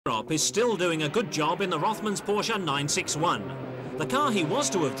Nierop is still doing a good job in the Rothmans Porsche 961. The car he was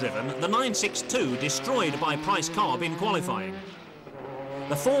to have driven, the 962, destroyed by Price Cobb in qualifying.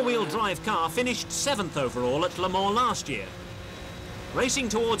 The four-wheel drive car finished 7th overall at Le Mans last year. Racing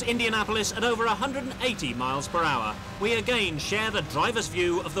towards Indianapolis at over 180 miles per hour, we again share the driver's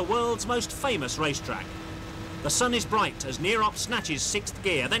view of the world's most famous racetrack. The sun is bright as Nierop snatches 6th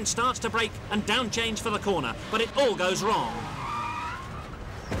gear, then starts to brake and down change for the corner, but it all goes wrong.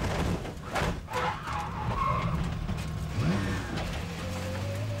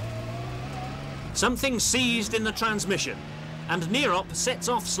 Something seized in the transmission, and Nierop sets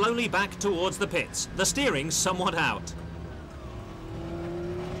off slowly back towards the pits, the steering somewhat out.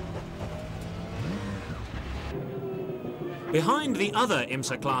 Behind the other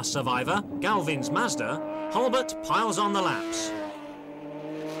IMSA class survivor, Galvin's Mazda, Hulbert piles on the laps.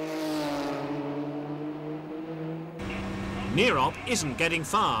 Nierop isn't getting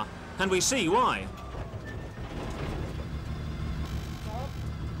far, and we see why.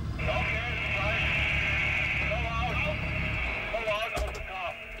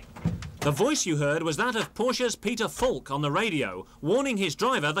 The voice you heard was that of Porsche's Peter Falk on the radio, warning his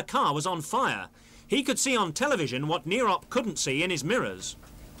driver the car was on fire. He could see on television what Nierop couldn't see in his mirrors.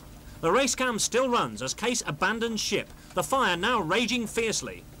 The race cam still runs as Kees abandons ship, the fire now raging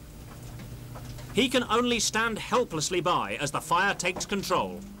fiercely. He can only stand helplessly by as the fire takes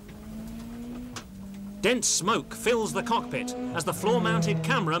control. Dense smoke fills the cockpit as the floor-mounted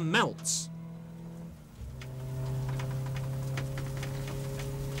camera melts.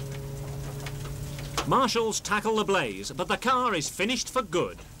 Marshals tackle the blaze, but the car is finished for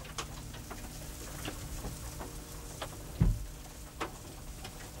good.